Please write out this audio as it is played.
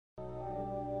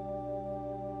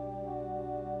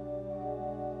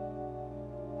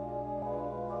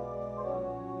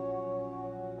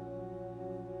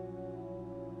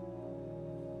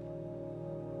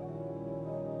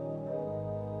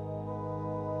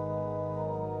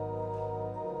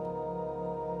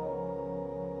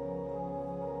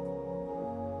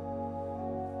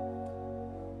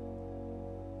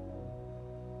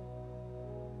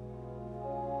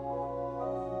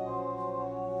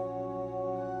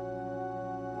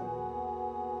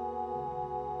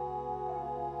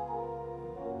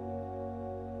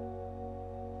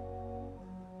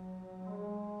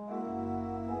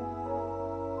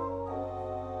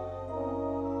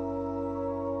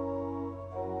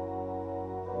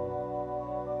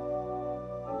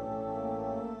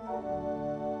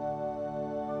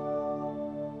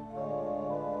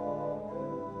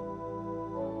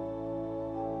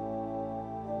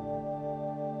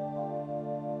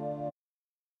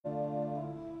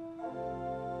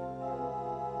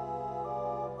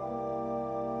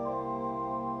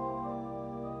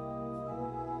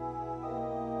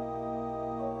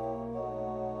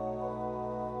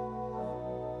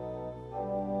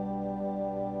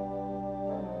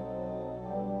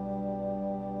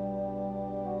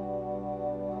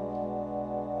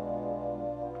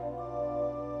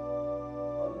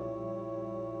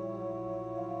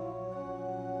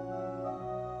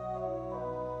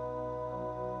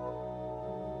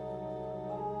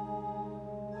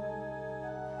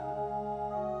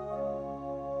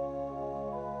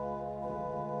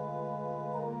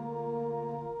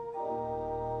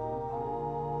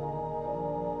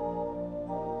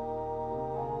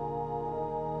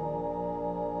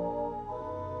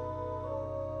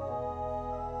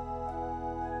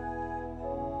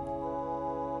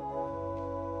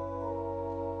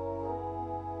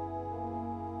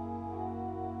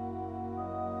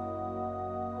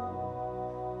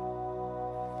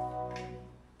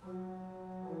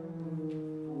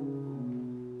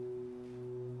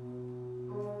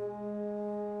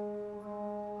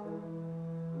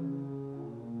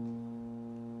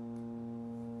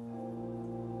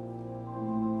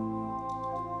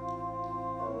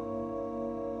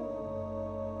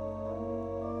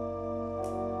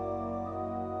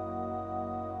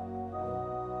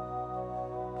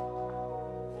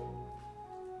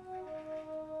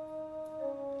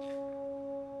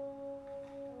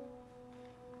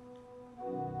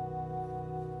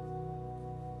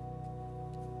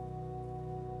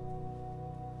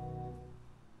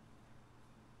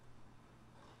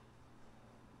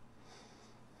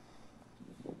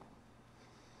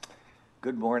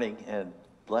Good morning and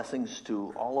blessings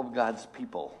to all of God's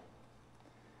people.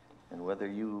 And whether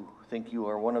you think you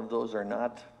are one of those or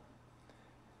not,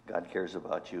 God cares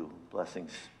about you.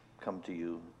 Blessings come to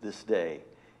you this day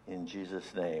in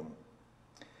Jesus' name.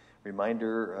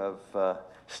 Reminder of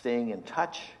staying in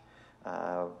touch.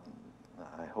 I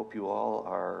hope you all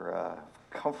are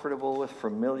comfortable with,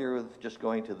 familiar with just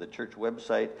going to the church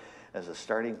website as a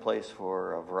starting place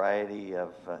for a variety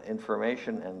of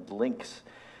information and links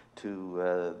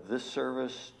to this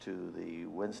service, to the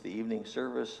Wednesday evening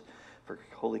service for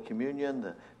Holy Communion,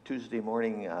 the Tuesday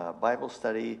morning Bible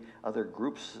study, other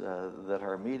groups that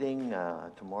are meeting,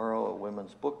 tomorrow a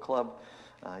women's book club.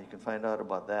 You can find out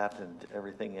about that and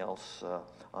everything else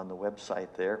on the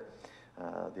website there.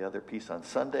 The other piece on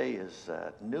Sunday is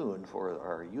at noon for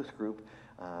our youth group,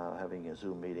 having a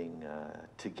Zoom meeting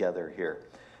together here.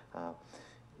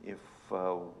 If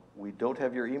we don't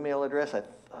have your email address,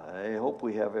 I hope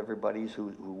we have everybody's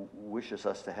who wishes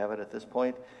us to have it at this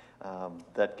point.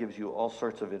 That gives you all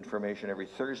sorts of information. Every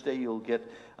Thursday you'll get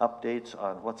updates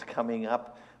on what's coming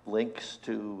up, links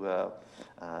to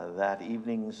that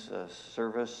evening's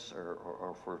service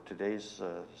or for today's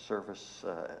service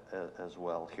as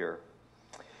well here.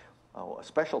 A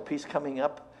special piece coming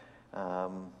up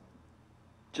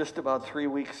just about 3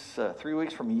 weeks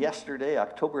from yesterday,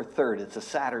 October 3rd. It's a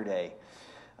Saturday.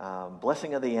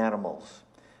 Blessing of the Animals.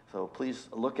 So please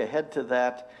look ahead to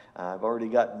that. I've already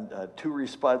gotten 2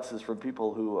 responses from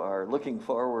people who are looking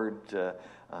forward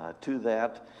to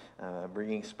that,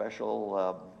 bringing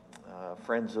special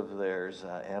friends of theirs,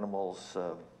 animals,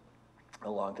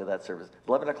 along to that service.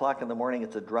 11 o'clock in the morning,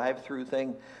 it's a drive-through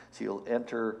thing. So you'll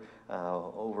enter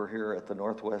over here at the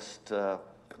northwest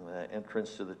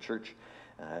entrance to the church.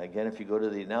 Again, if you go to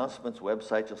the announcements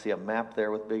website, you'll see a map there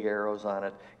with big arrows on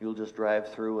it. You'll just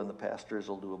drive through, and the pastors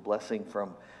will do a blessing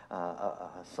from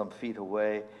some feet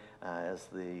away as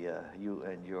you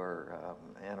and your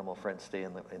animal friends stay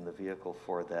in the vehicle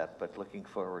for that. But looking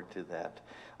forward to that,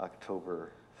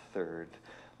 October 3rd.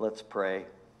 Let's pray.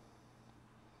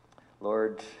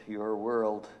 Lord, your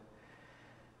world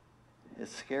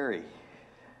is scary.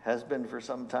 Has been for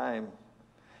some time.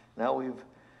 Now we've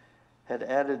had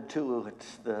added to it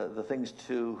the things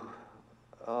to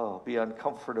be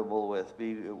uncomfortable with,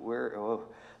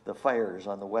 the fires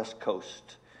on the West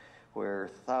Coast, where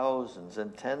thousands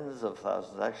and tens of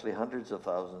thousands, actually hundreds of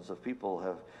thousands of people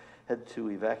have had to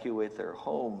evacuate their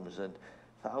homes, and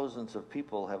thousands of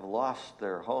people have lost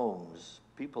their homes.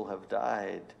 People have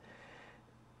died,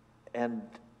 and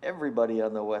everybody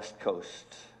on the West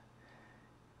Coast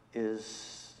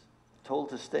is told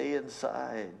to stay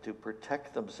inside, to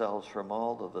protect themselves from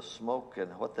all of the smoke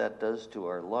and what that does to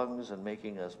our lungs and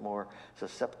making us more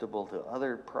susceptible to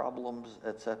other problems,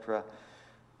 etc.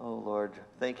 Oh Lord,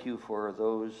 thank you for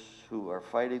those who are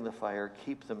fighting the fire.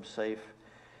 Keep them safe.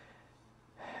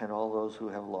 And all those who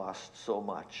have lost so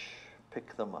much,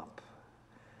 pick them up.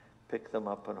 Pick them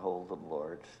up and hold them,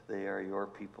 Lord. They are your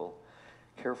people.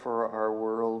 Care for our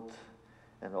world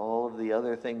and all of the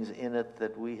other things in it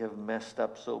that we have messed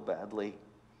up so badly.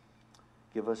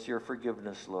 Give us your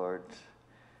forgiveness, Lord,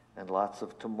 and lots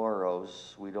of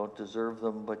tomorrows. We don't deserve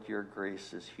them, but your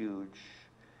grace is huge.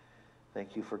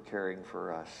 Thank you for caring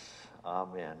for us.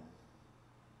 Amen.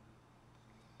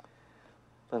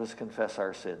 Let us confess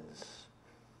our sins.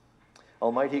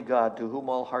 Almighty God, to whom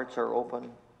all hearts are open,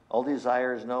 all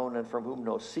desires known, and from whom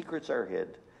no secrets are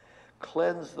hid,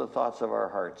 cleanse the thoughts of our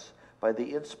hearts by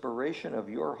the inspiration of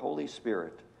your Holy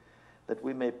Spirit, that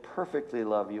we may perfectly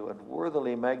love you and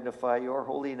worthily magnify your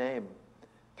holy name,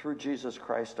 through Jesus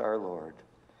Christ our Lord.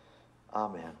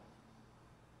 Amen.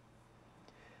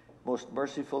 Most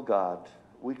merciful God,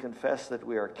 we confess that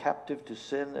we are captive to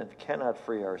sin and cannot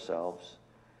free ourselves.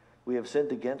 We have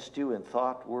sinned against you in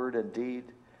thought, word, and deed,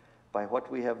 by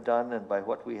what we have done and by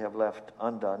what we have left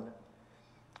undone.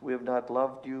 We have not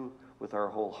loved you with our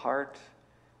whole heart.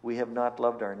 We have not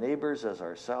loved our neighbors as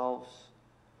ourselves.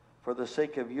 For the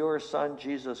sake of your Son,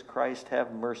 Jesus Christ,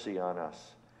 have mercy on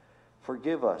us.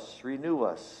 Forgive us, renew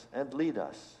us, and lead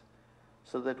us,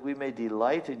 so that we may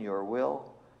delight in your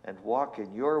will and walk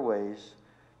in your ways,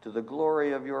 to the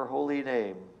glory of your holy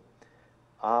name.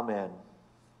 Amen.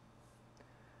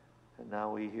 And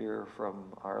now we hear from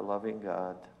our loving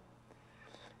God.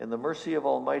 In the mercy of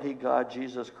Almighty God,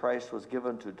 Jesus Christ was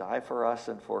given to die for us,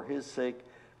 and for his sake,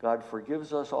 God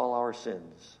forgives us all our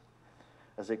sins.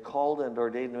 As a called and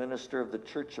ordained minister of the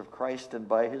Church of Christ, and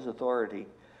by his authority,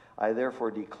 I therefore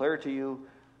declare to you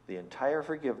the entire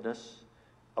forgiveness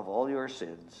of all your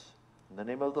sins. In the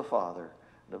name of the Father,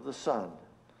 and of the Son,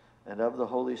 and of the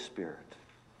Holy Spirit.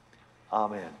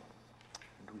 Amen.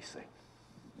 And we sing.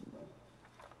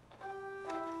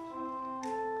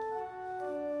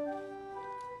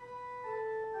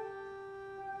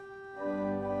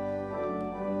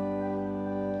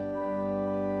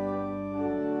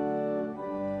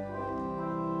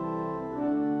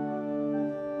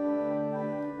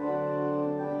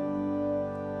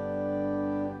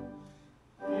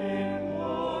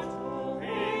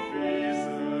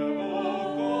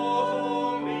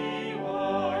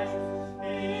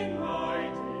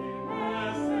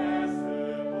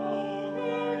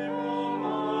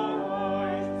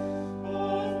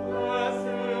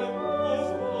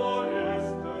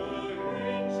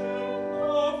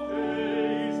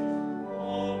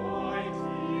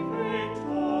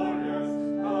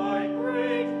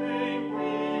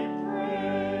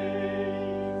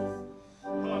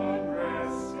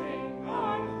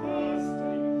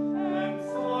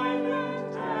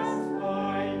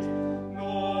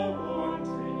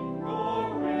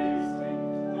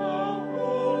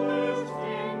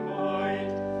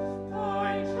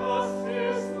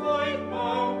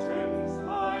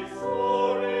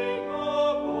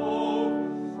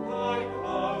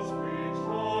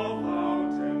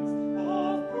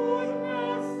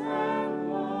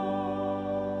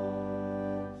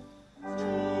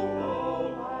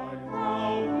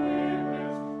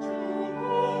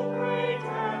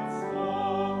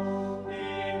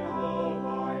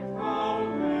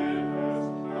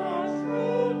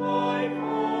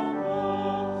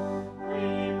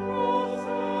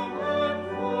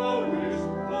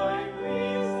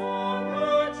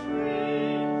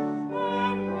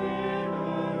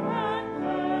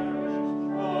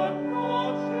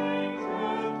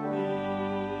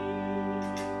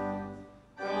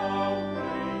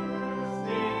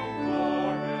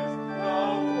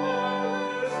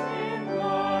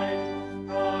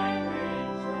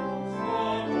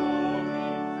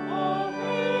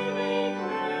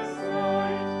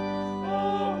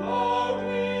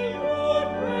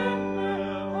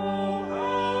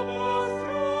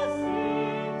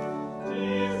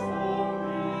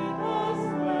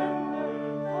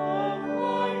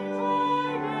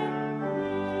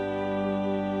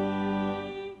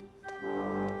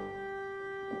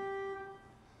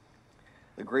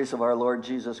 grace of our Lord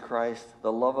Jesus Christ,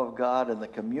 the love of God, and the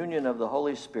communion of the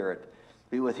Holy Spirit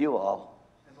be with you all.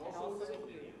 And also with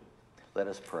you. Let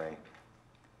us pray.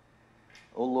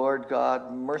 O Lord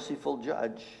God, merciful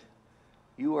Judge,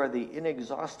 you are the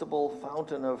inexhaustible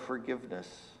fountain of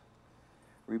forgiveness.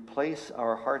 Replace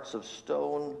our hearts of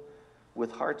stone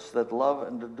with hearts that love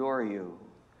and adore you,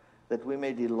 that we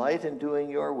may delight in doing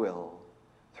your will.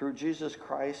 Through Jesus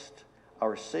Christ,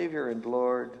 our Savior and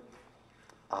Lord.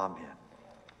 Amen.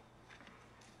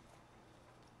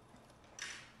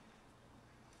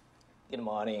 Good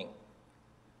morning.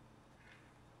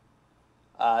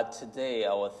 Today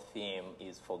our theme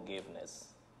is forgiveness.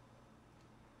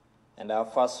 And our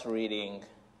first reading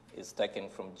is taken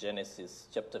from Genesis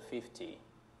chapter 50,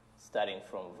 starting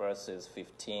from verses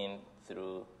 15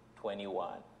 through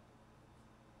 21.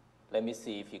 Let me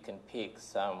see if you can pick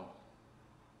some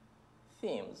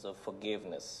themes of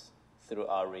forgiveness through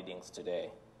our readings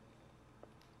today.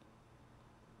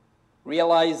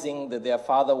 Realizing that their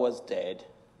father was dead,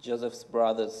 Joseph's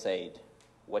brothers said,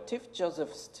 "What if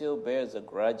Joseph still bears a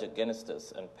grudge against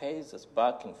us and pays us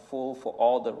back in full for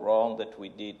all the wrong that we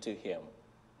did to him?"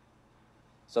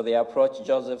 So they approached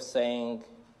Joseph, saying,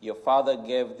 "Your father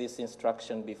gave this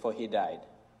instruction before he died.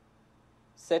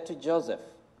 Say to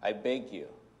Joseph, I beg you,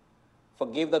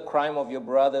 forgive the crime of your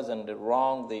brothers and the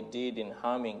wrong they did in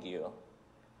harming you.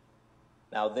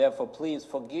 Now therefore, please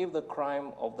forgive the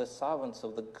crime of the servants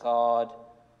of the God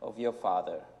of your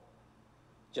father."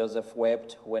 Joseph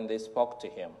wept when they spoke to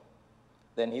him.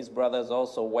 Then his brothers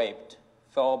also wept,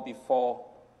 fell before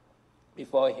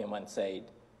him and said,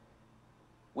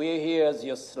 "We are here as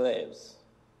your slaves."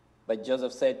 But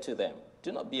Joseph said to them,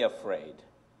 "Do not be afraid.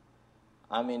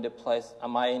 Am I in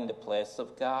the place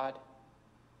of God?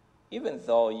 Even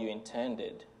though you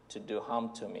intended to do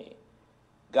harm to me,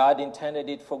 God intended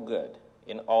it for good,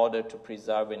 in order to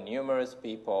preserve a numerous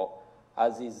people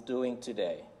as he is doing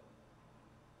today.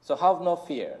 So have no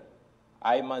fear.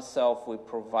 I myself will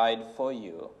provide for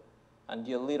you and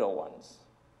your little ones."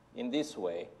 In this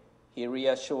way, he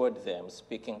reassured them,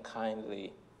 speaking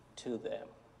kindly to them.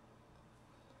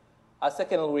 Our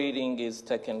second reading is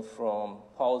taken from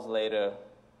Paul's letter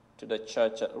to the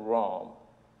church at Rome,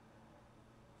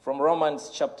 from Romans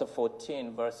chapter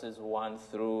 14, verses 1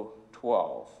 through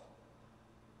 12.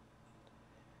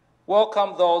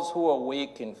 "Welcome those who are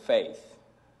weak in faith,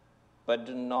 but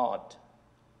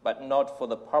not for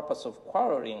the purpose of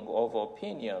quarreling over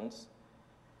opinions.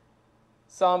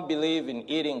 Some believe in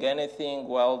eating anything,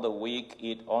 while the weak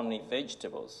eat only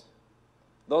vegetables.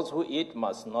 Those who eat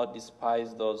must not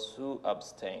despise those who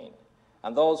abstain,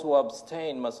 and those who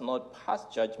abstain must not pass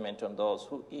judgment on those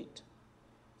who eat,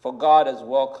 for God has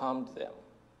welcomed them.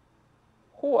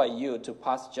 Who are you to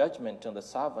pass judgment on the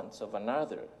servants of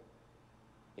another?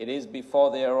 It is before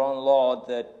their own Lord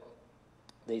that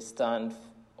they stand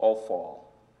or fall,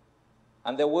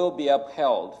 and they will be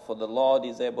upheld, for the Lord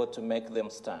is able to make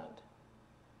them stand.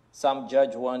 Some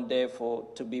judge one day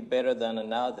to be better than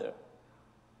another,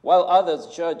 while others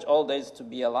judge all days to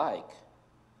be alike.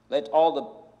 Let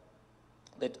all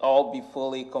be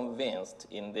fully convinced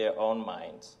in their own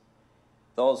minds.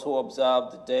 Those who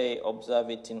observe the day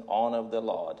observe it in honor of the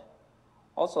Lord.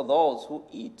 Also those who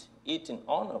eat in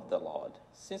honor of the Lord,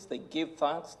 since they give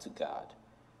thanks to God.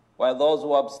 While those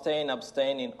who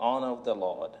abstain in honor of the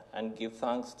Lord and give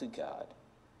thanks to God.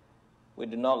 We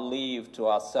do not live to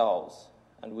ourselves,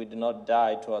 and we do not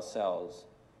die to ourselves.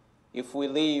 If we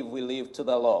live to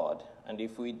the Lord, and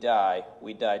if we die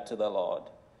to the Lord.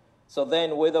 So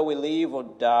then, whether we live or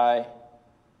die,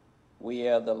 we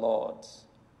are the Lord's.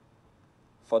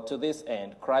 For to this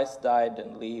end Christ died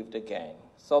and lived again,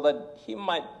 so that he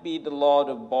might be the Lord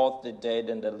of both the dead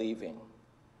and the living.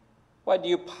 Why do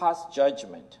you pass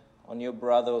judgment on your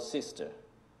brother or sister?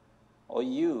 Or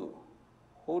you,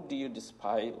 who do you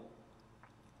despise?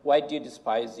 Why do you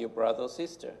despise your brother or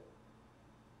sister?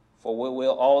 For we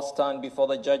will all stand before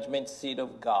the judgment seat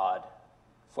of God.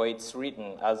 For it's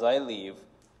written, "As I live,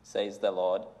 says the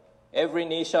Lord, every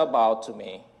knee shall bow to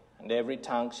me, and every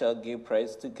tongue shall give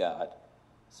praise to God."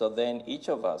 So then each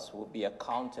of us will be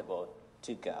accountable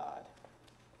to God.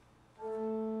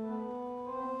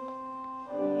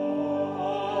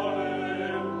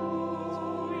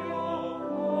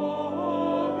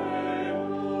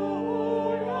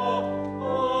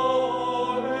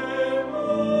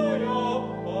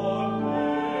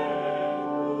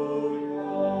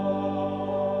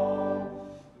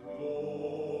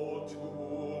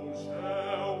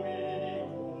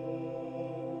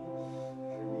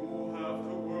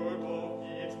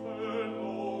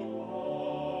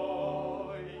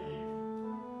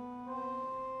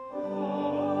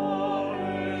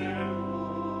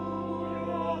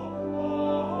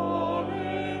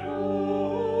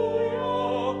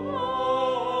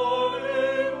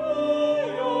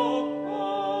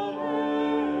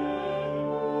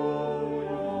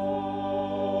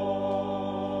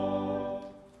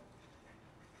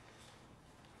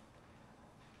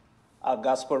 Our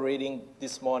gospel reading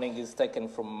this morning is taken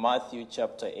from Matthew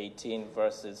chapter 18,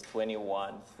 verses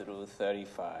 21 through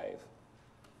 35.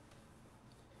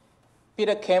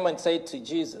 Peter came and said to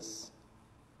Jesus,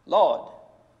 "Lord,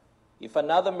 if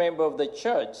another member of the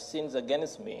church sins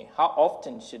against me, how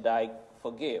often should I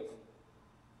forgive?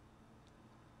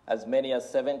 As many as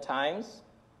 7 times?"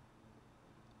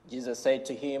 Jesus said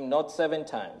to him, "Not 7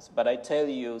 times, but I tell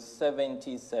you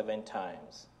 77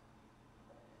 times.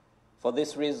 For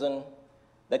this reason,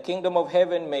 the kingdom of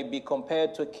heaven may be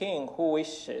compared to a king who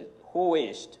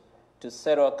wished to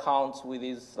settle accounts with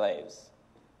his slaves.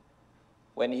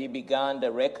 When he began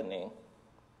the reckoning,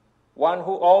 one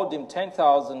who owed him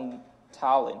 10,000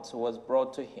 talents was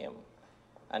brought to him,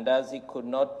 and as he could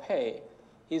not pay,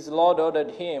 his lord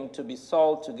ordered him to be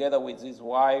sold together with his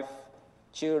wife,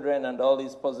 children, and all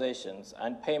his possessions,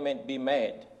 and payment be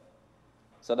made.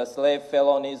 So the slave fell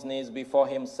on his knees before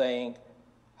him, saying,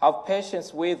 'Have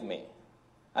patience with me,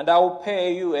 and I will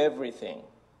pay you everything.'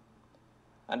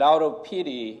 And out of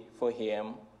pity for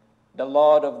him, the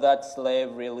lord of that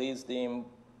slave released him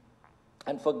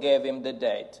and forgave him the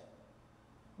debt.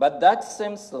 But that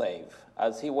same slave,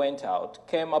 as he went out,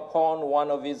 came upon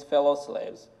one of his fellow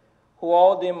slaves, who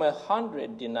owed him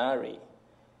 100 denarii.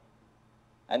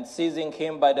 And seizing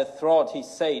him by the throat, he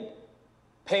said,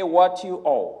 'Pay what you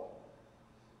owe.'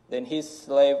 Then his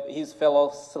fellow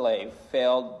slave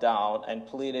fell down and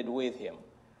pleaded with him,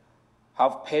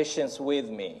 'Have patience with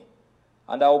me,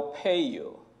 and I will pay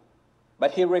you.'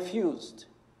 But he refused.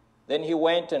 Then he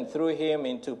went and threw him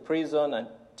into prison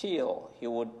until he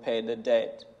would pay the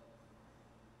debt.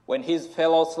 When his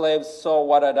fellow slaves saw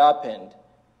what had happened,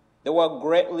 they were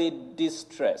greatly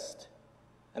distressed,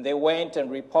 and they went and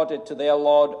reported to their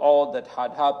lord all that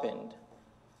had happened.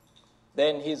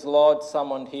 Then his lord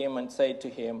summoned him and said to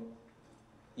him,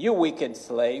 'You wicked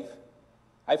slave,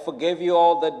 I forgave you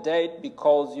all the debt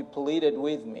because you pleaded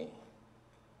with me.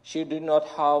 Should you not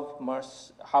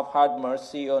have had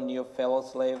mercy on your fellow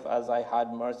slave as I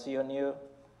had mercy on you?'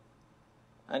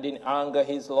 And in anger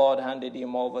his lord handed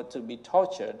him over to be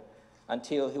tortured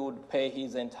until he would pay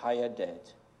his entire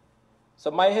debt.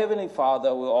 So my heavenly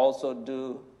Father will also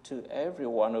do to every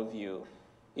one of you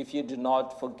if you do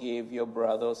not forgive your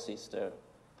brother or sister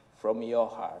from your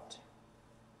heart."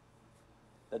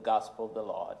 The Gospel of the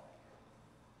Lord.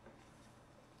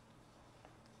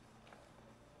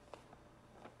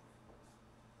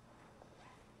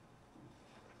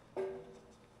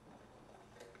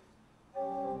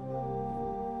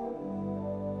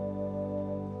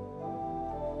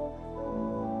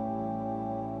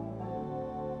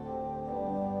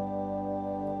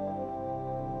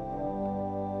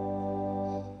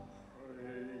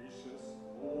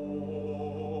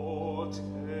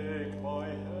 Take my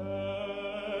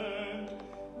hand,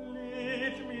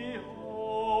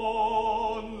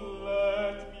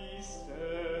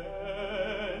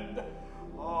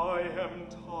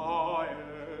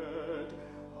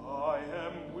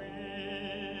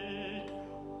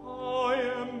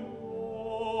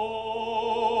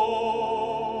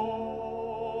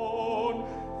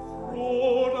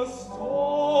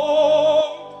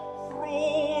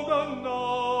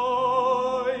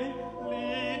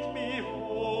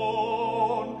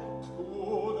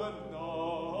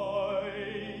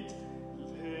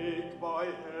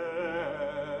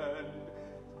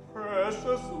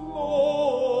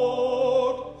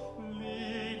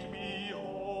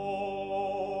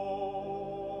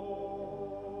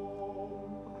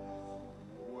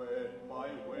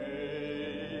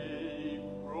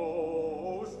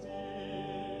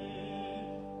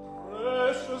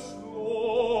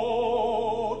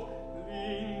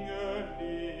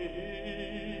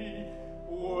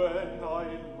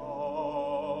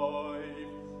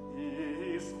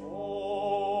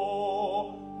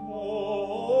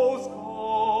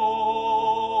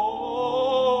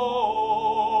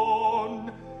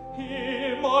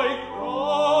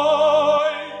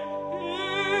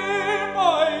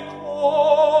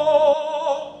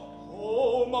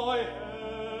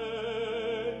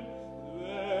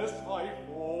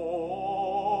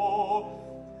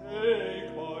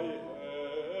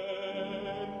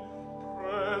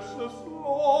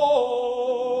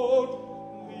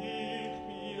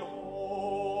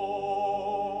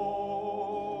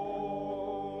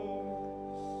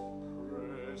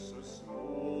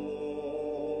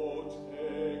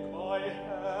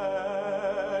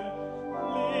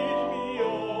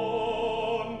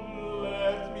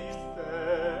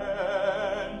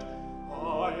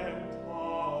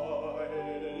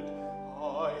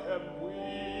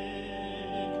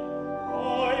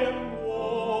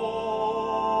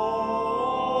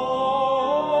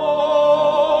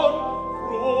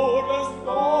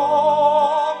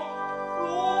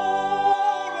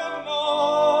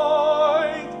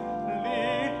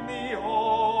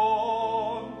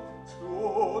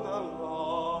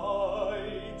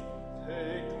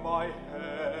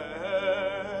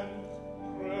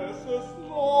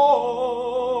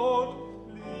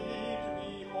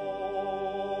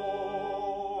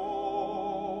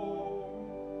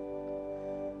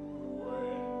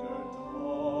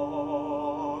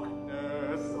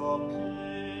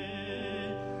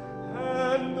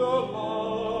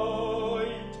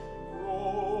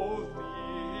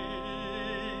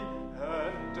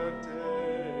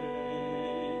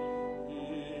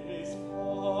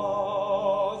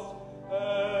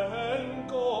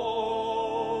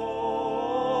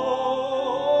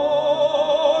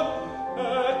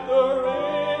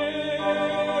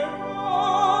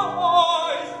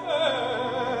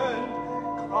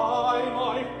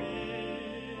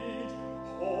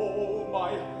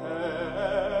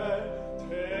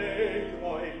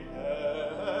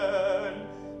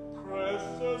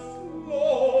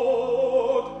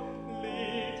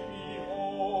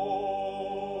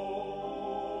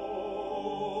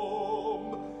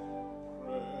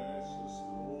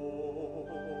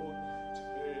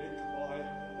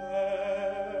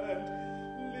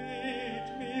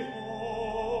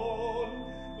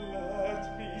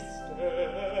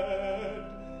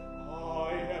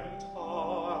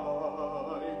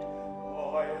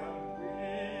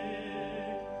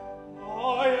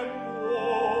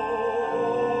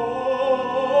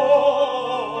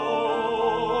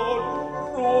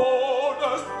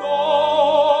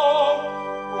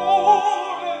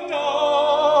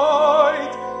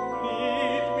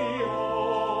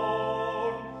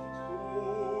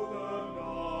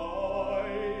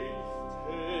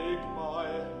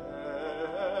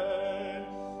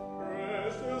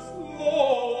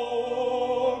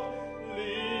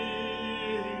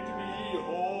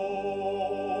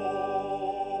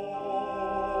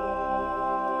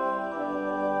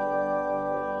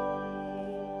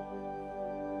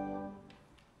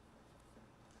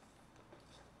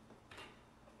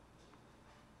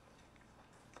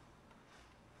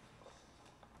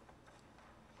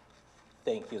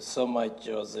 Thank you so much,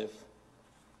 Joseph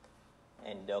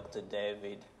and Dr.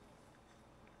 David,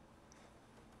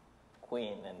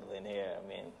 Queen and Lanier. I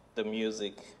mean, the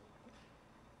music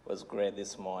was great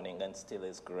this morning and still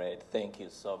is great. Thank you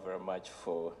so very much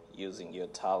for using your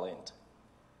talent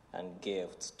and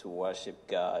gifts to worship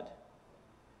God.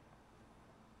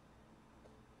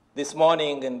 This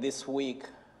morning and this week,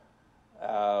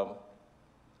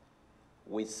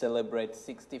 we celebrate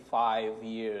 65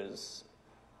 years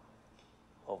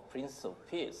of Prince of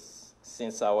Peace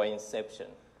since our inception.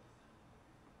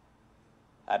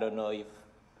 I don't know if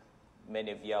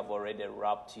many of you have already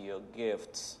wrapped your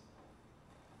gifts,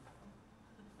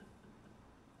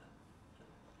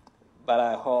 but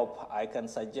I hope I can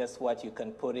suggest what you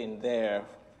can put in there.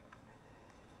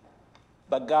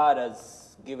 But God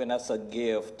has given us a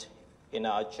gift in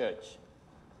our church.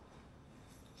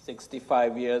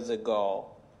 65 years ago,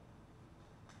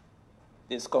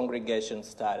 this congregation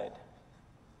started.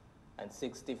 And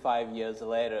 65 years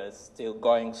later, it's still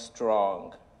going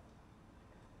strong.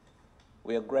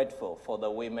 We are grateful for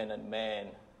the women and men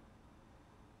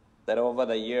that over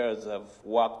the years have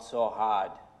worked so hard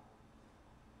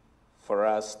for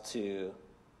us to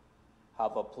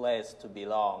have a place to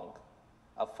belong,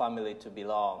 a family to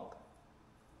belong,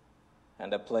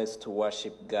 and a place to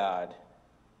worship God.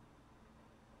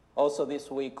 Also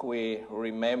this week we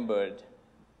remembered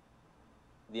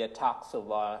the attacks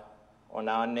on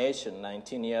our nation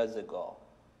 19 years ago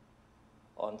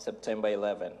on September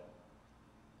 11.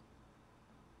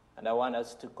 And I want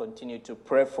us to continue to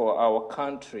pray for our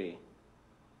country.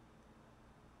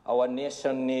 Our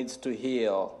nation needs to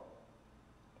heal.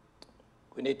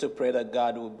 We need to pray that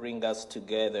God will bring us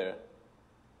together.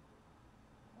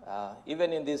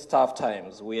 Even in these tough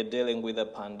times, we are dealing with a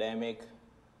pandemic,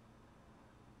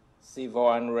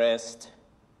 civil unrest,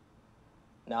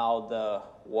 now the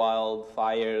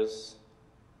wildfires,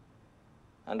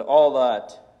 and all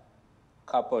that,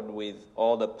 coupled with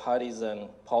all the partisan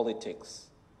politics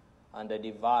and the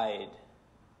divide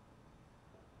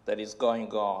that is going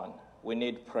on. We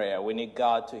need prayer. We need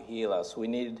God to heal us. We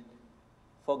need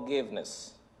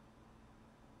forgiveness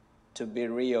to be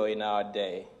real in our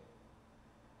day.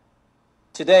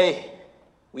 Today,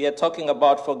 we are talking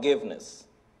about forgiveness.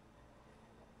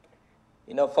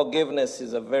 You know, forgiveness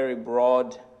is a very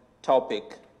broad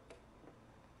topic,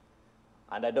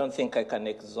 and I don't think I can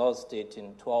exhaust it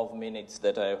in 12 minutes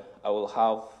that I will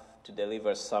have to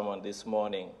deliver sermon this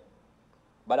morning.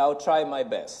 But I'll try my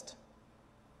best.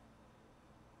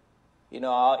 You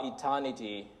know, our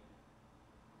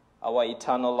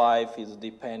eternal life is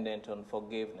dependent on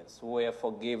forgiveness. We are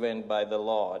forgiven by the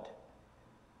Lord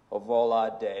of all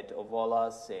our debt, of all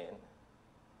our sin,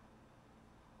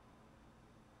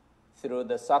 through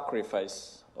the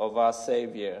sacrifice of our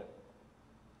Savior.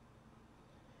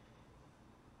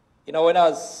 You know, when I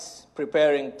was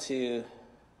preparing to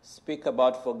speak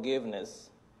about forgiveness,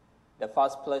 the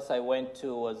first place I went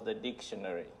to was the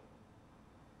dictionary,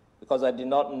 because I did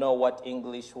not know what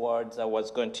English words I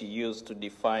was going to use to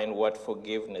define what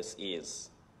forgiveness is.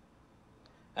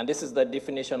 And this is the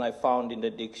definition I found in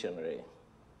the dictionary.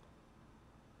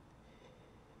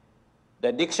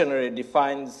 The dictionary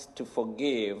defines to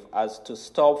forgive as to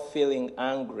stop feeling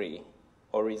angry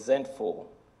or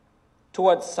resentful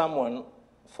towards someone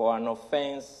for an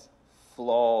offense,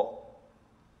 flaw,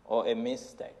 or a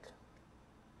mistake.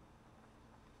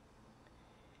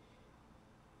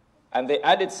 And they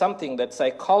added something that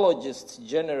psychologists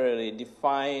generally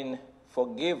define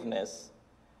forgiveness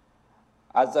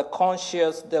as a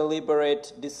conscious,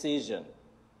 deliberate decision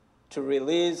to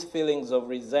release feelings of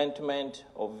resentment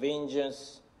or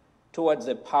vengeance towards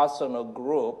a person or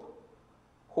group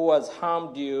who has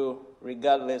harmed you,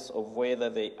 regardless of whether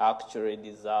they actually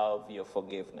deserve your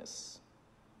forgiveness.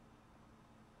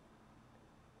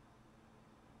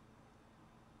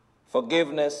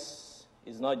 Forgiveness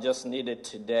is not just needed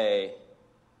today,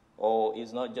 or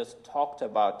is not just talked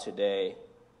about today.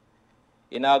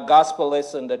 In our gospel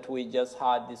lesson that we just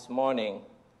had this morning,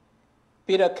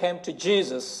 Peter came to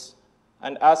Jesus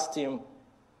and asked him,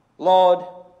 "Lord,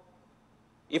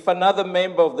 if another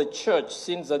member of the church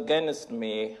sins against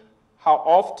me, how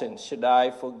often should I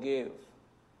forgive?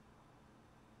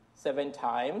 7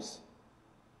 times?"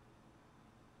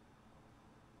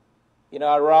 You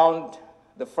know, around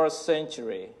the first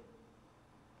century,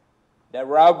 the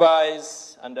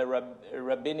rabbis and the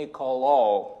rabbinical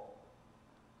law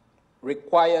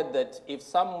required that if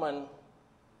someone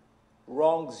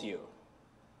wrongs you,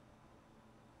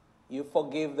 you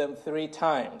forgive them 3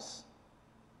 times.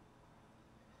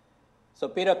 So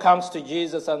Peter comes to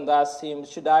Jesus and asks him,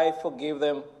 "Should I forgive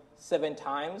them 7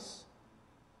 times?"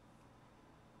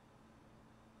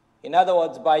 In other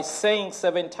words, by saying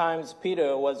 7 times,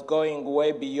 Peter was going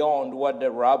way beyond what the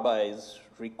rabbis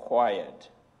required.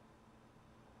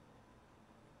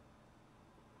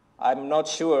 I'm not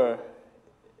sure,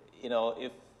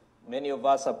 if many of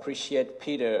us appreciate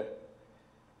Peter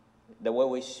the way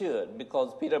we should,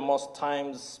 because Peter most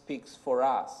times speaks for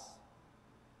us.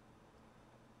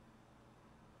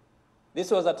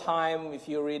 This was a time, if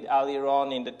you read earlier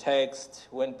on in the text,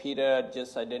 when Peter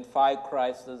just identified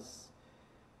Christ as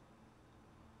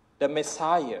the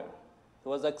Messiah. He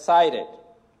was excited.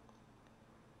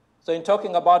 So in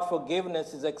talking about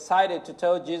forgiveness, he's excited to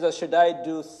tell Jesus, should I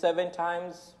do 7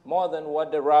 times more than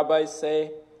what the rabbis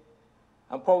say?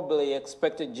 And probably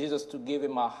expected Jesus to give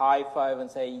him a high five and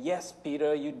say, yes,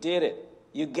 Peter, you did it.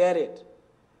 You get it.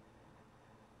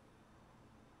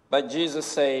 But Jesus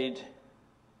said,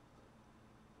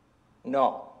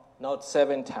 no, not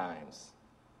 7 times.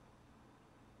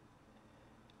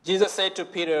 Jesus said to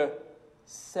Peter,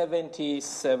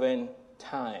 77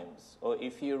 times. Or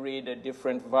if you read a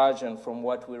different version from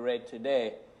what we read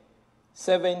today,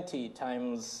 70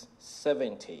 times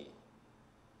 70.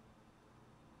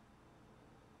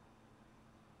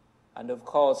 And of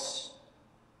course,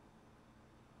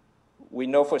 we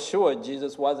know for sure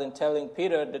Jesus wasn't telling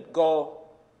Peter that go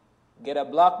get a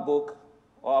black book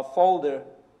or a folder,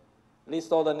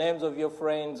 list all the names of your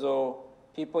friends or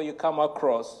people you come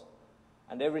across,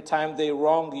 and every time they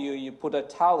wrong you, you put a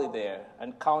tally there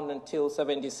and count until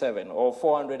 77 or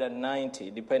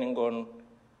 490, depending on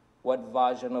what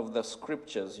version of the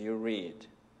scriptures you read.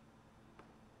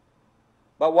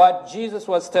 But what Jesus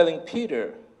was telling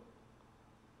Peter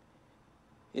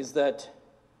is that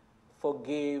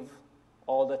forgive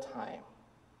all the time.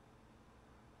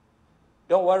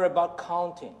 Don't worry about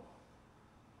counting.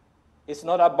 It's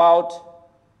not about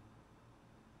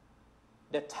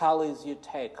the tallies you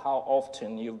take, how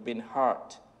often you've been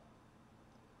hurt.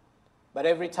 But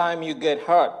every time you get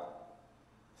hurt,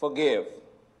 forgive.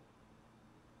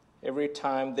 Every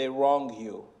time they wrong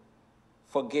you,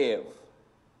 forgive.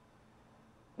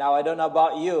 Now, I don't know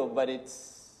about you, but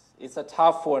it's a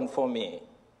tough one for me.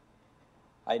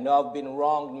 I know I've been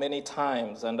wronged many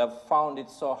times, and I've found it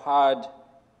so hard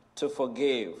to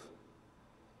forgive.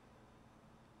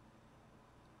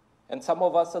 And some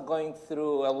of us are going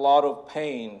through a lot of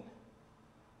pain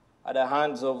at the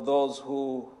hands of those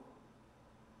who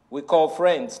we call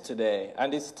friends today.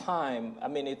 And it's time,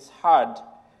 it's hard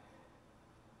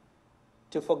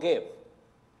to forgive.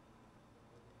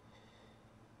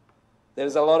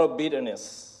 There's a lot of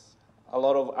bitterness, a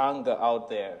lot of anger out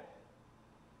there.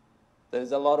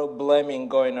 There's a lot of blaming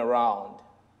going around.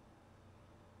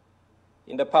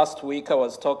 In the past week, I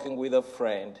was talking with a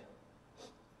friend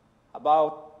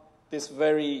about this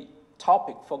very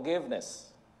topic, forgiveness.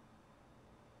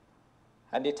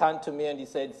 And he turned to me and he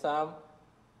said, Sam,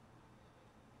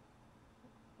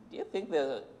 do you think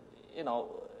there's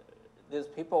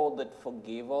people that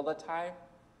forgive all the time?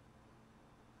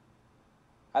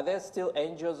 Are there still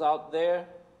angels out there?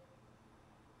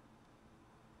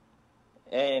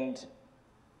 And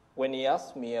when he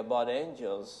asked me about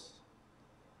angels,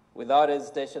 without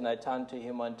hesitation, I turned to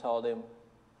him and told him,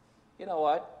 you know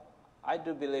what? I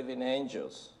do believe in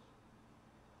angels.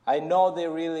 I know they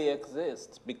really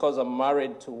exist because I'm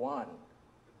married to one.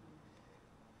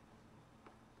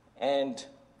 And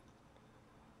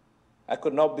I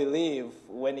could not believe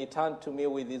when he turned to me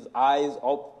with his eyes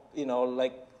up,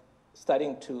 like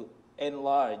starting to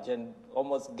enlarge and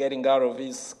almost getting out of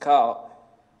his skull.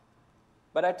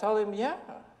 But I told him, yeah.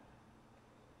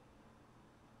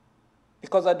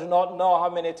 Because I do not know how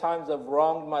many times I've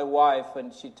wronged my wife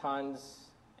and she turns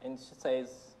and she says,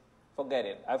 forget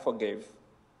it, I forgive.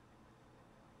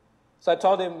 So I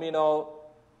told him,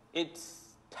 it's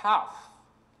tough.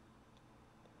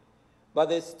 But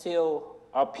there still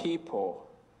are people,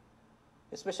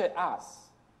 especially us.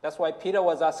 That's why Peter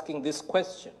was asking this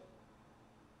question.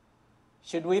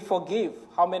 Should we forgive?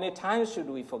 How many times should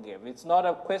we forgive? It's not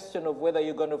a question of whether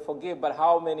you're going to forgive, but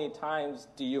how many times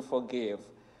do you forgive?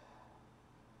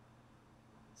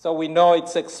 So we know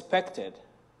it's expected,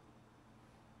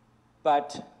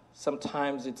 but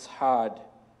sometimes it's hard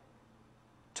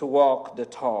to walk the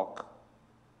talk.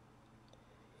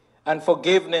 And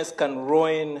forgiveness can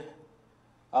ruin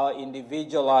our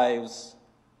individual lives,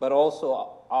 but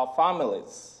also our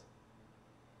families.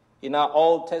 In our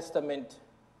Old Testament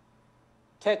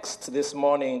text this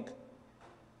morning,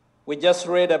 we just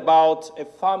read about a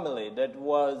family that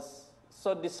was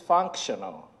so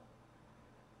dysfunctional.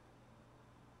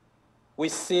 We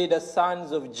see the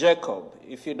sons of Jacob.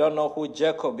 If you don't know who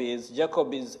Jacob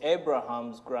is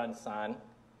Abraham's grandson.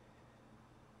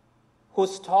 who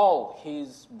stole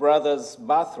his brother's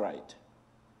birthright.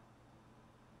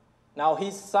 Now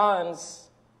his sons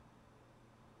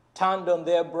turned on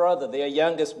their brother, their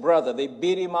youngest brother. They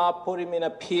beat him up, put him in a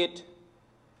pit,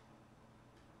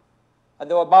 and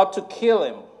they were about to kill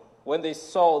him when they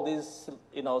saw these,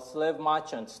 slave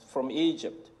merchants from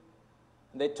Egypt.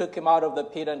 They took him out of the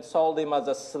pit and sold him as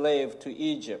a slave to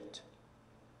Egypt.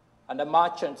 And the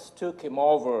merchants took him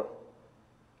over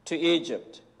to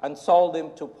Egypt and sold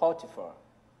him to Potiphar.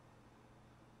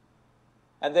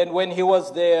 And then when he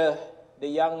was there, the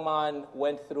young man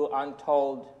went through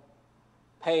untold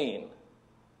pain.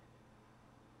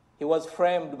 He was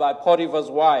framed by Potiphar's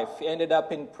wife. He ended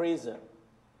up in prison,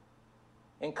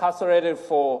 incarcerated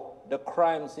for the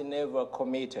crimes he never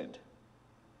committed.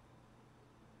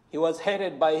 He was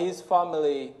hated by his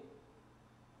family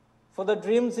for the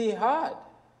dreams he had.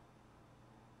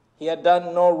 He had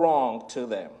done no wrong to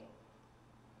them.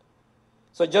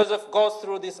 So Joseph goes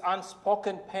through this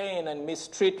unspoken pain and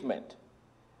mistreatment,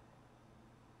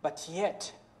 but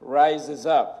yet rises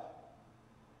up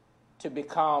to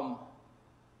become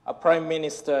a prime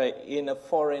minister in a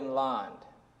foreign land.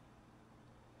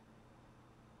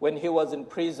 When he was in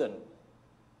prison,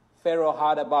 Pharaoh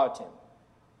heard about him,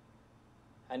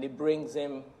 and he brings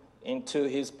him into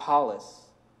his palace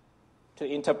to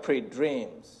interpret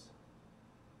dreams.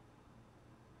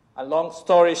 A long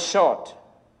story short,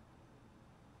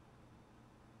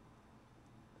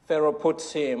 Pharaoh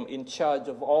puts him in charge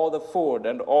of all the food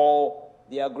and all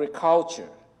the agriculture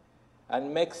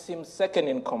and makes him second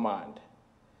in command.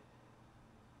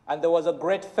 And there was a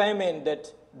great famine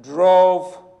that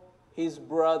drove his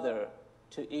brother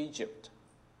to Egypt.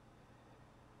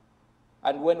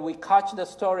 And when we catch the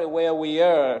story where we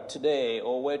are today,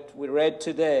 or what we read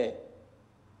today,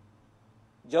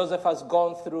 Joseph has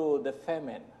gone through the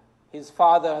famine. His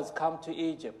father has come to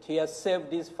Egypt. He has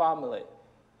saved his family.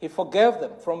 He forgave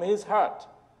them from his heart.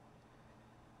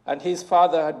 And his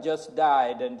father had just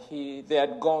died, and they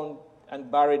had gone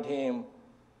and buried him.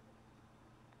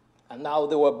 And now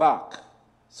they were back.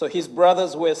 So his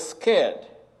brothers were scared.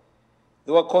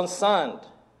 They were concerned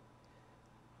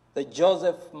that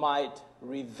Joseph might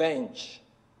revenge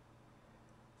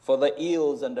for the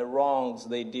ills and the wrongs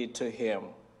they did to him.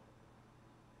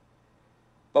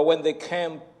 But when they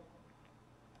came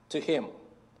to him,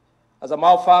 as a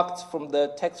matter of fact, from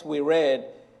the text we read,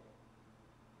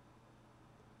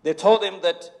 they told him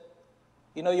that,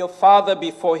 your father,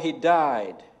 before he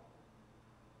died,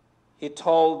 he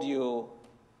told you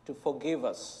to forgive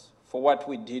us for what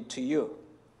we did to you.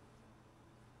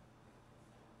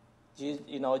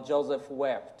 Joseph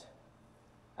wept,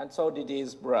 and so did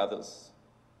his brothers.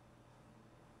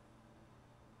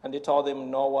 And he told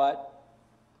them, know what?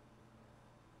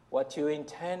 What you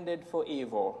intended for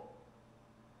evil,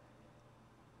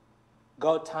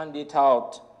 God turned it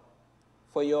out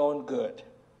for your own good.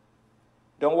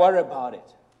 Don't worry about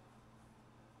it.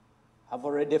 I've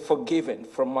already forgiven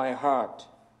from my heart.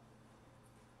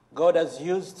 God has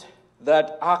used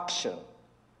that action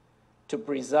to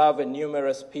preserve a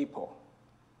numerous people.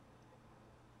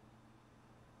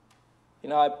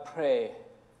 I pray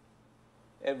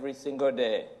every single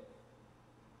day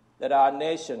that in our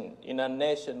nation,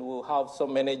 will have so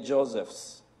many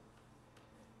Josephs.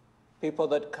 People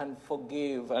that can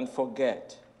forgive and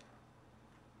forget.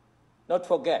 Not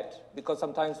forget, because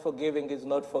sometimes forgiving is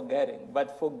not forgetting,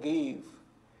 but forgive.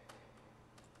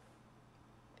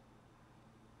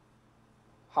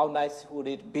 How nice would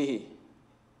it be?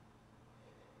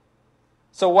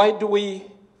 So why do we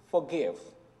forgive?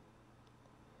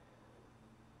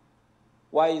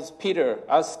 Why is Peter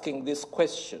asking this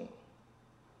question?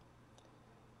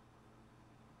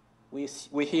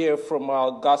 We hear from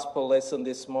our gospel lesson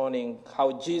this morning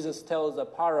how Jesus tells a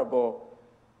parable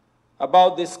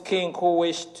about this king who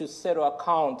wished to settle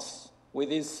accounts with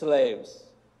his slaves.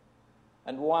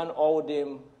 And one owed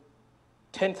him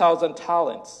 10,000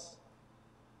 talents.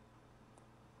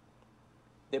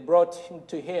 They brought him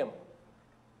to him.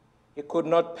 He could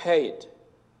not pay it.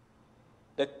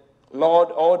 The Lord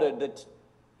ordered that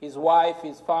his wife,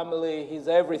 his family, his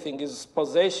everything, his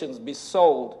possessions be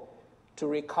sold to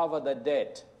recover the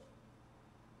debt.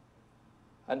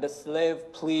 And the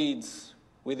slave pleads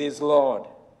with his Lord.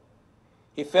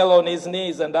 He fell on his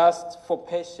knees and asked for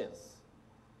patience.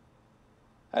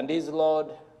 And his Lord,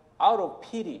 out of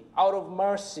pity, out of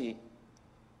mercy,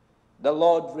 the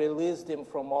Lord released him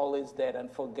from all his debt and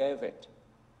forgave it.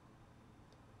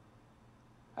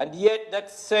 And yet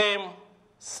that same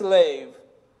slave,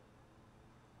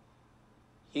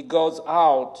 he goes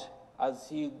out. As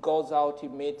he goes out, he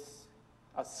meets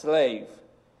a slave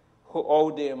who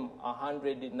owed him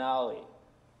 100 denarii.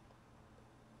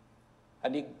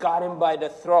 and he got him by the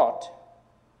throat.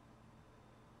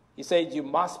 He said, "You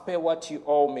must pay what you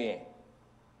owe me."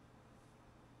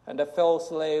 And the fellow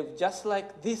slave, just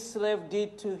like this slave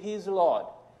did to his Lord,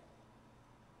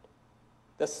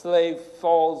 the slave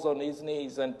falls on his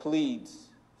knees and pleads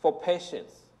for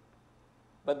patience.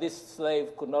 But this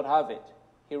slave could not have it.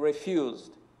 He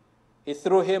refused. He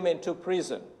threw him into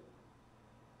prison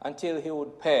until he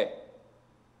would pay.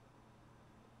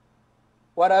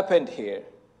 What happened here?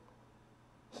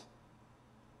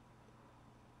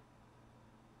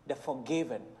 The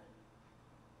forgiven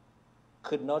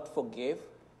could not forgive.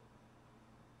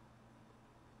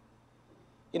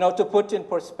 To put in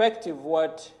perspective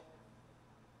what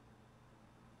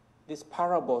this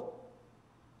parable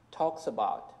talks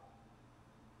about,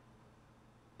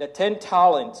 the 10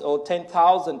 talents or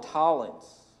 10,000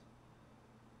 talents,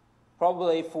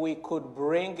 probably if we could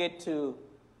bring it to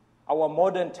our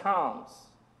modern terms,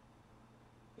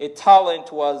 a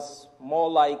talent was more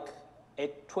like a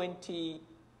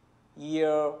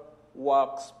 20-year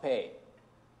work's pay.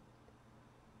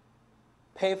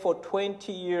 Pay for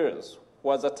 20 years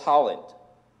was a talent.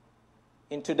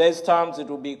 In today's terms, it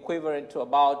would be equivalent to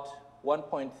about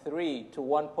 $1.3 to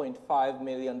 $1.5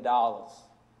 million.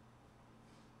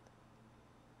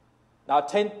 Now,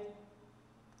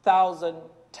 10,000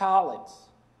 talents.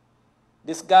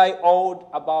 This guy owed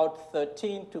about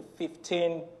 $13 to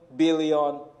 $15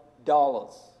 billion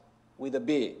with a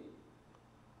B.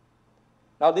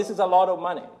 Now, this is a lot of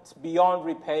money. It's beyond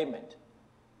repayment.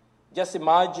 Just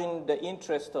imagine the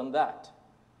interest on that.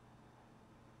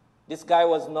 This guy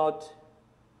was not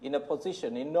in a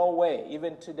position, in no way,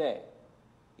 even today,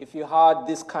 if you had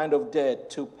this kind of debt,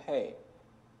 to pay.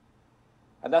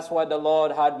 And that's why the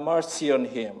Lord had mercy on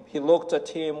him. He looked at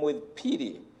him with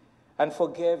pity and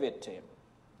forgave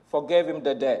him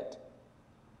the debt.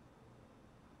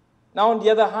 Now, on the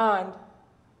other hand,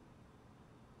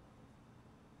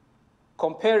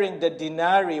 comparing the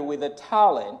denarii with a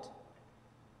talent,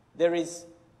 there is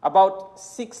about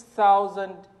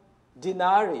 6,000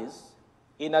 denaries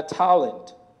in a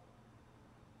talent.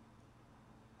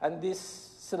 And this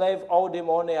slave owed him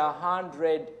only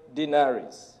 100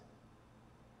 denaries.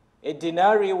 A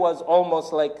denarii was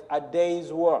almost like a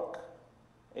day's work,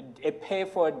 a pay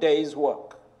for a day's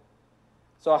work.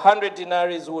 So 100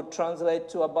 denaries would translate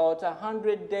to about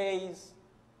 100 days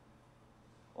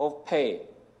of pay.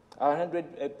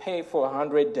 A pay for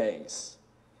 100 days,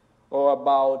 or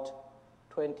about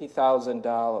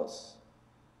 $20,000.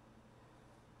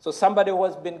 So somebody who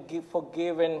has been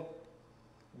forgiven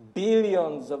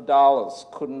billions of dollars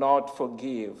could not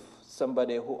forgive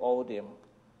somebody who owed him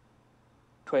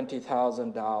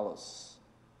 $20,000.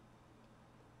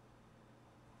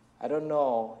 I don't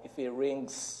know if it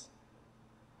rings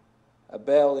a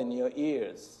bell in your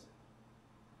ears,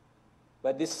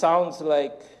 but this sounds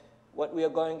like what we are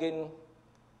going in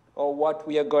or what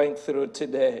we are going through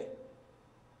today.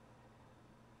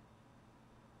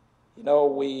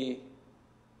 We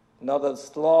know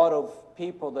there's a lot of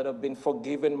people that have been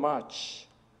forgiven much.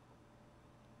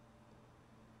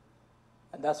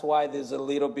 And that's why there's a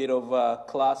little bit of a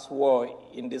class war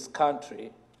in this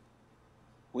country.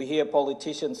 We hear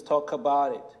politicians talk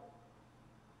about it.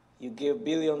 You give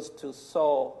billions to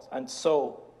sow and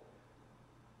sow,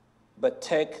 but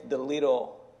take the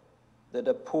little that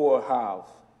the poor have.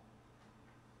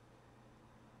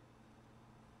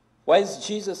 Why is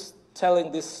Jesus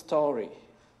telling this story?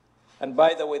 And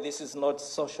by the way, this is not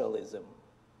socialism.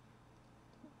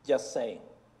 Just saying.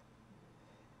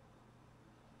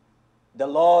 The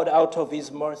Lord, out of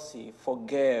his mercy,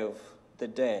 forgave the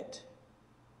debt.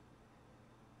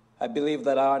 I believe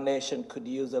that our nation could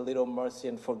use a little mercy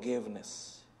and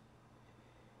forgiveness.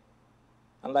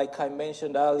 And like I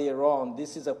mentioned earlier on,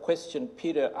 this is a question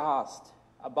Peter asked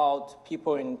about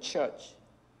people in church.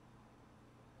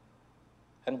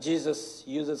 And Jesus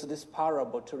uses this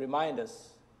parable to remind us,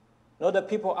 not the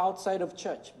people outside of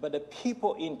church, but the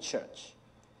people in church.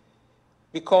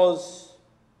 Because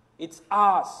it's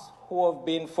us who have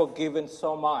been forgiven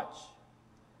so much.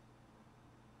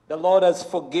 The Lord has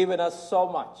forgiven us so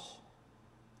much.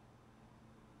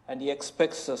 And he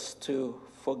expects us to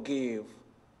forgive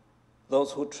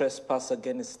those who trespass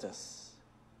against us.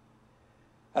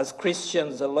 As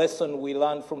Christians, the lesson we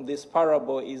learn from this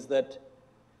parable is that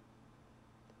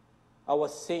our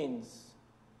sins,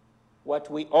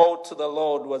 what we owed to the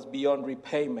Lord, was beyond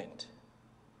repayment.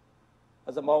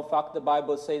 As a matter of fact, the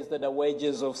Bible says that the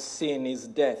wages of sin is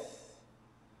death.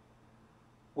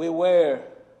 We were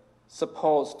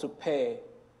supposed to pay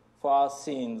for our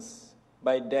sins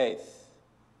by death.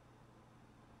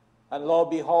 And lo,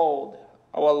 behold,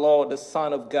 our Lord, the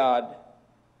Son of God,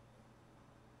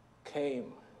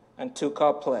 came and took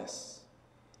our place.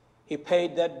 He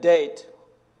paid that debt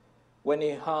when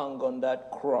he hung on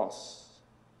that cross.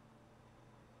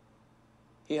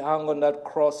 He hung on that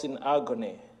cross in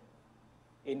agony,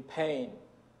 in pain,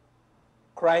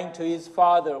 crying to his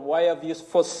Father, "Why have you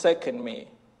forsaken me?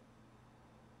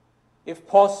 If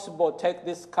possible, take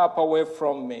this cup away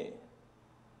from me."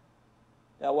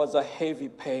 That was a heavy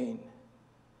pain,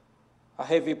 a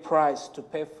heavy price to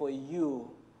pay for you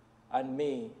and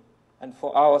me and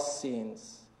for our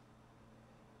sins.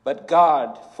 But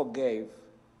God forgave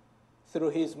through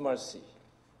his mercy,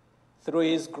 through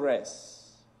his grace.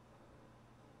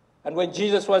 And when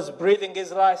Jesus was breathing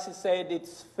his last, he said,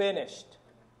 "It's finished."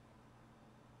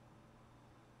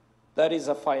 That is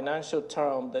a financial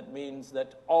term that means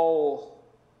that all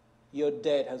your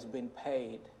debt has been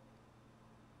paid.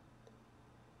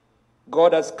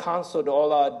 God has canceled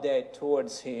all our debt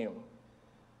towards him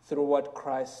through what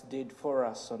Christ did for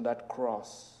us on that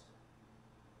cross.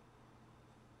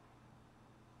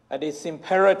 And it's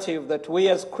imperative that we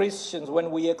as Christians, when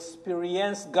we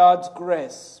experience God's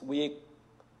grace, we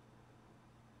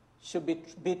should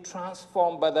be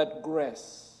transformed by that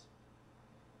grace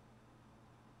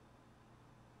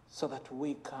so that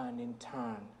we can in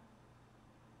turn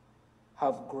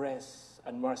have grace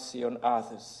and mercy on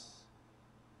others.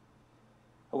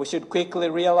 We should quickly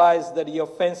realize that the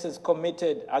offenses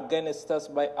committed against us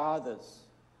by others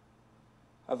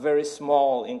are very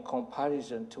small in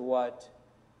comparison to what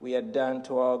we had done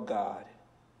to our God.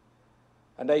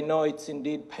 And I know it's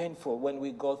indeed painful when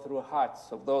we go through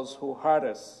hurts of those who hurt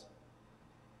us.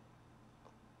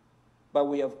 But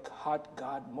we have hurt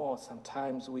God more.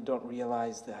 Sometimes we don't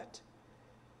realize that.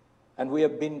 And we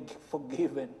have been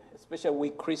forgiven, especially we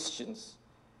Christians,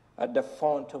 at the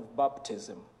font of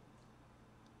baptism.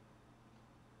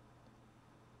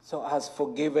 So as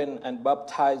forgiven and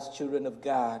baptized children of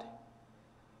God,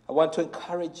 I want to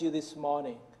encourage you this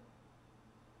morning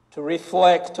to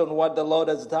reflect on what the Lord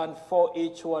has done for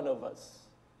each one of us.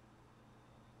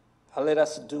 And let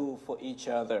us do for each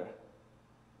other.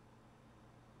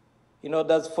 You know,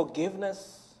 does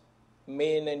forgiveness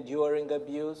mean enduring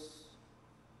abuse?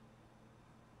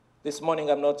 This morning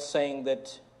I'm not saying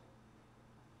that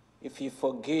if you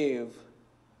forgive,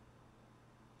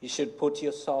 you should put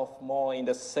yourself more in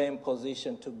the same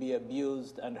position to be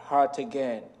abused and hurt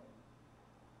again.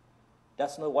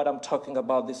 That's not what I'm talking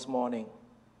about this morning.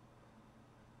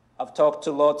 I've talked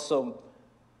to lots of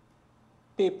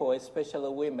people, especially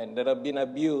women, that have been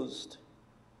abused.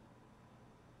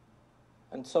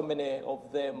 And so many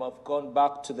of them have gone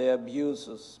back to their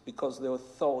abusers because they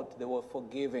thought they were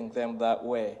forgiving them that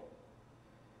way.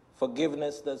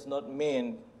 Forgiveness does not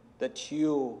mean that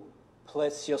you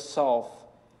place yourself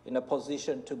in a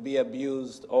position to be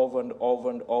abused over and over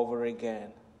and over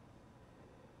again.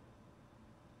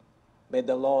 May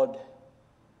the Lord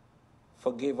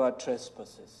forgive our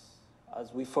trespasses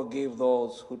as we forgive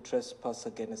those who trespass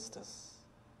against us.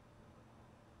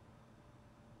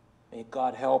 May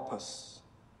God help us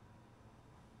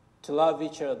to love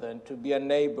each other and to be a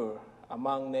neighbor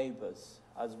among neighbors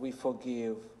as we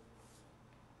forgive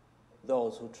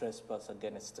those who trespass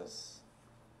against us.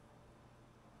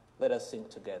 Let us sing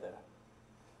together.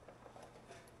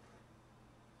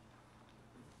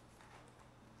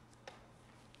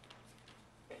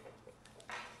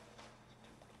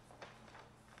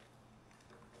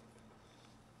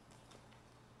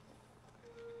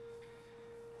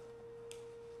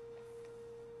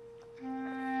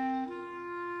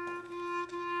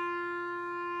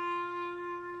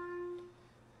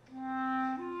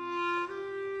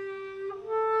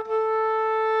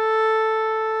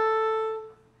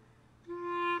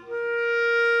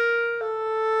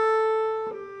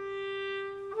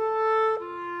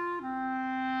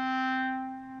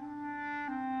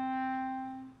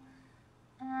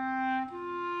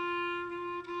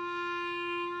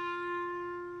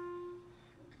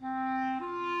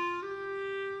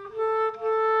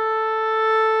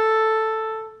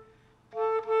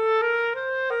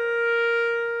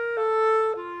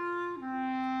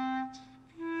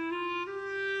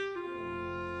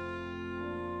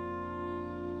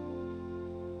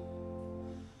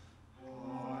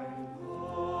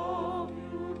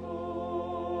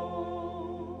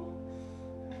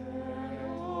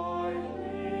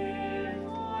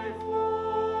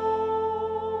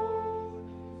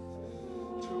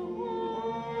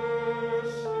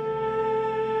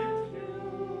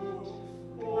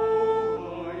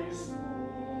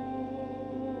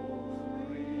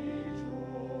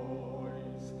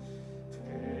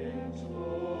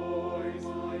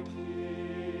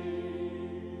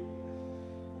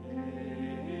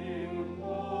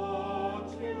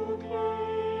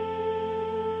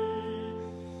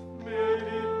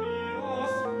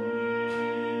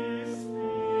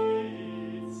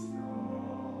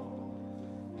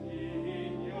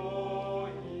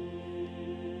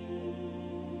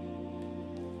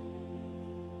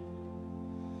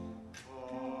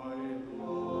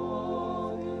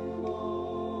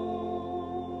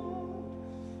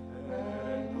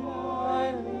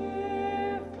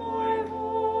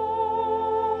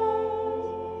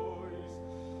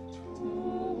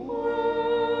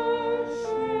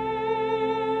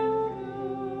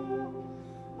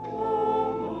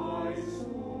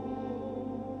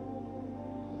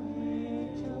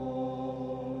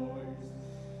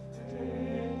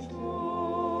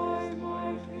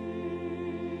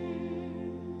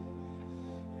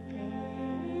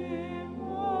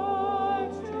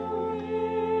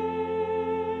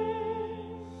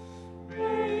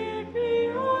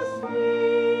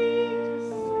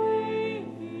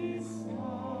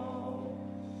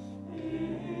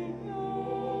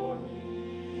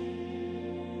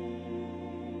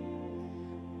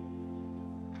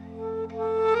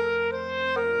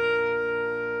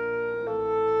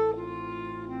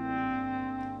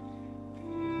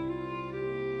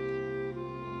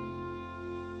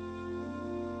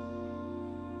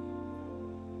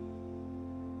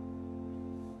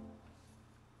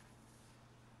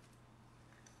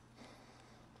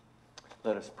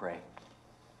 Let us pray.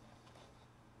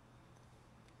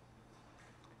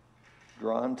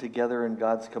 Drawn together in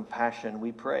God's compassion,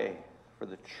 we pray for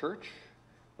the church,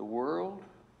 the world,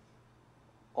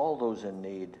 all those in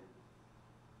need.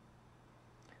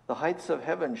 The heights of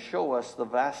heaven show us the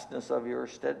vastness of your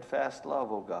steadfast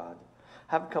love, O God.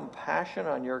 Have compassion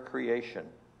on your creation.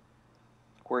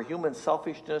 Where human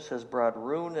selfishness has brought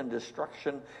ruin and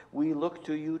destruction, we look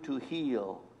to you to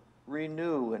heal,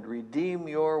 renew, and redeem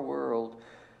your world.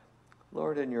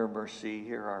 Lord, in your mercy,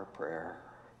 hear our prayer.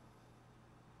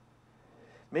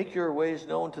 Make your ways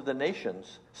known to the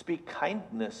nations. Speak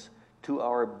kindness to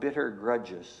our bitter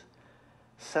grudges.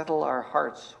 Settle our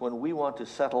hearts when we want to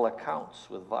settle accounts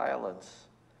with violence.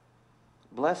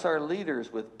 Bless our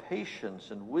leaders with patience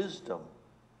and wisdom.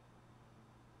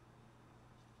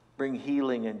 Bring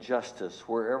healing and justice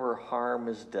wherever harm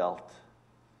is dealt.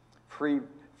 Free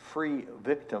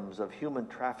victims of human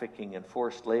trafficking and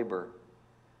forced labor.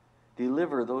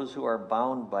 Deliver those who are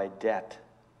bound by debt.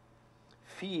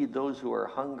 Feed those who are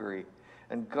hungry,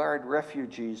 and guard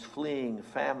refugees fleeing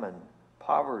famine,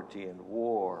 poverty, and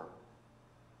war.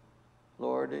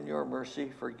 Lord, in your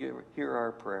mercy, hear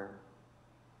our prayer.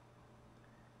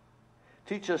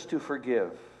 Teach us to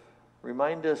forgive.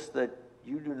 Remind us that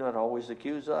you do not always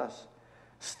accuse us.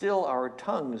 Still our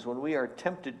tongues when we are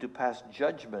tempted to pass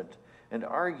judgment and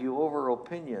argue over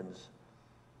opinions.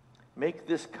 Make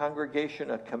this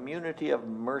congregation a community of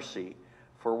mercy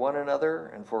for one another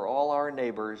and for all our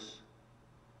neighbors.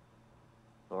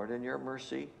 Lord, in your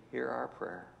mercy, hear our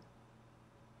prayer.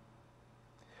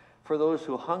 For those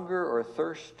who hunger or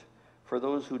thirst, for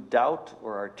those who doubt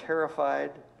or are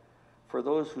terrified, for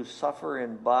those who suffer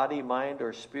in body, mind,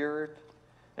 or spirit,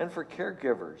 and for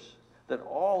caregivers, that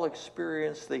all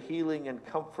experience the healing and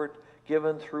comfort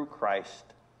given through Christ.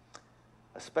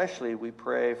 Especially we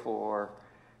pray for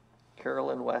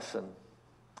Carolyn Wesson,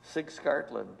 Sig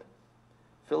Scartland,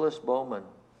 Phyllis Bowman,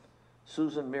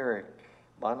 Susan Myrick,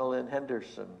 Bonalyn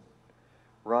Henderson,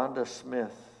 Rhonda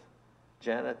Smith,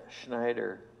 Janet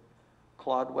Schneider,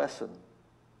 Claude Wesson,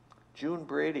 June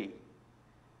Brady,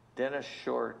 Dennis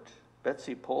Short,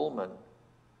 Betsy Pullman,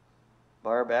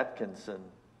 Barb Atkinson,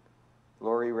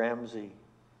 Lori Ramsey,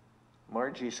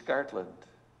 Margie Scartland,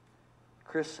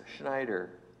 Chris Schneider,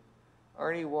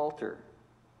 Arnie Walter,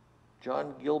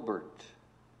 John Gilbert,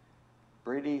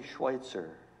 Brady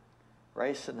Schweitzer,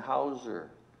 Ryson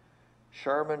Hauser,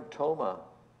 Sharman Toma,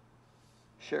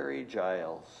 Sherry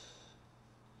Giles.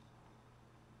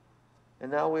 And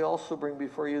now we also bring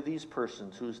before you these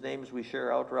persons whose names we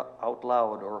share out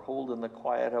loud or hold in the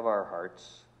quiet of our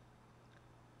hearts.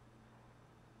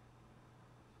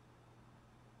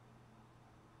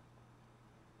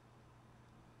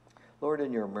 Lord,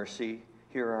 in your mercy,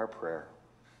 hear our prayer.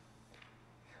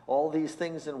 All these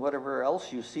things and whatever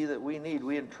else you see that we need,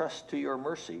 we entrust to your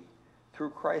mercy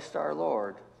through Christ our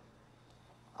Lord.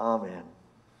 Amen.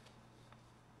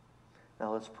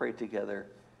 Now let's pray together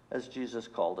as Jesus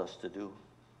called us to do.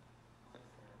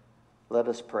 Let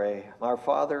us pray. Our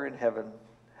Father in heaven,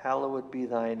 hallowed be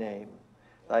thy name.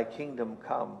 Thy kingdom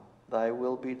come, thy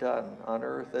will be done on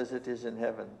earth as it is in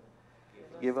heaven.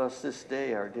 Give us this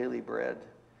day our daily bread,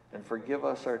 and forgive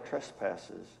us our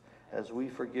trespasses, as we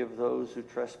forgive those who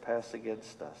trespass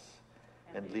against us.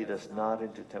 And lead us not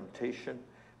into temptation,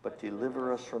 but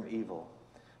deliver us from evil.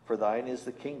 For thine is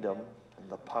the kingdom, and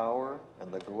the power,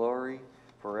 and the glory,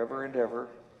 forever and ever.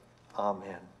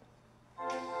 Amen.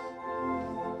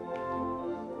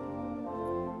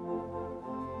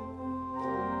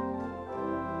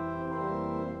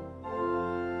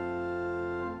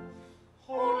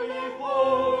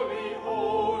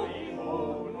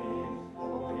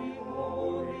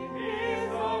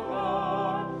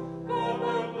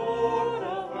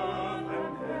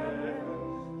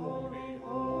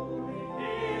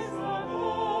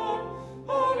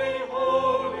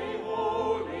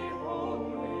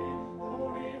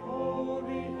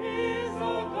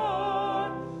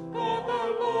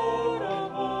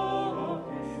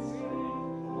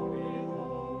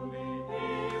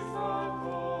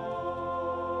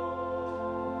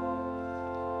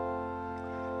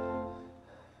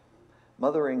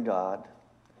 Mothering God,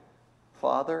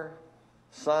 Father,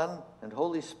 Son, and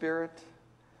Holy Spirit,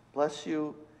 bless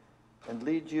you and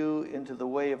lead you into the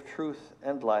way of truth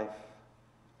and life.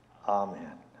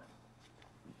 Amen.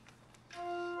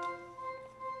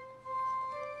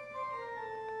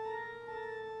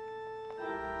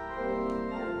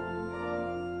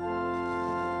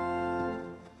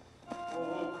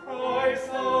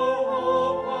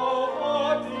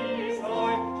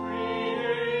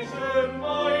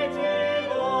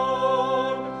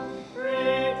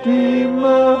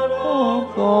 Redeemer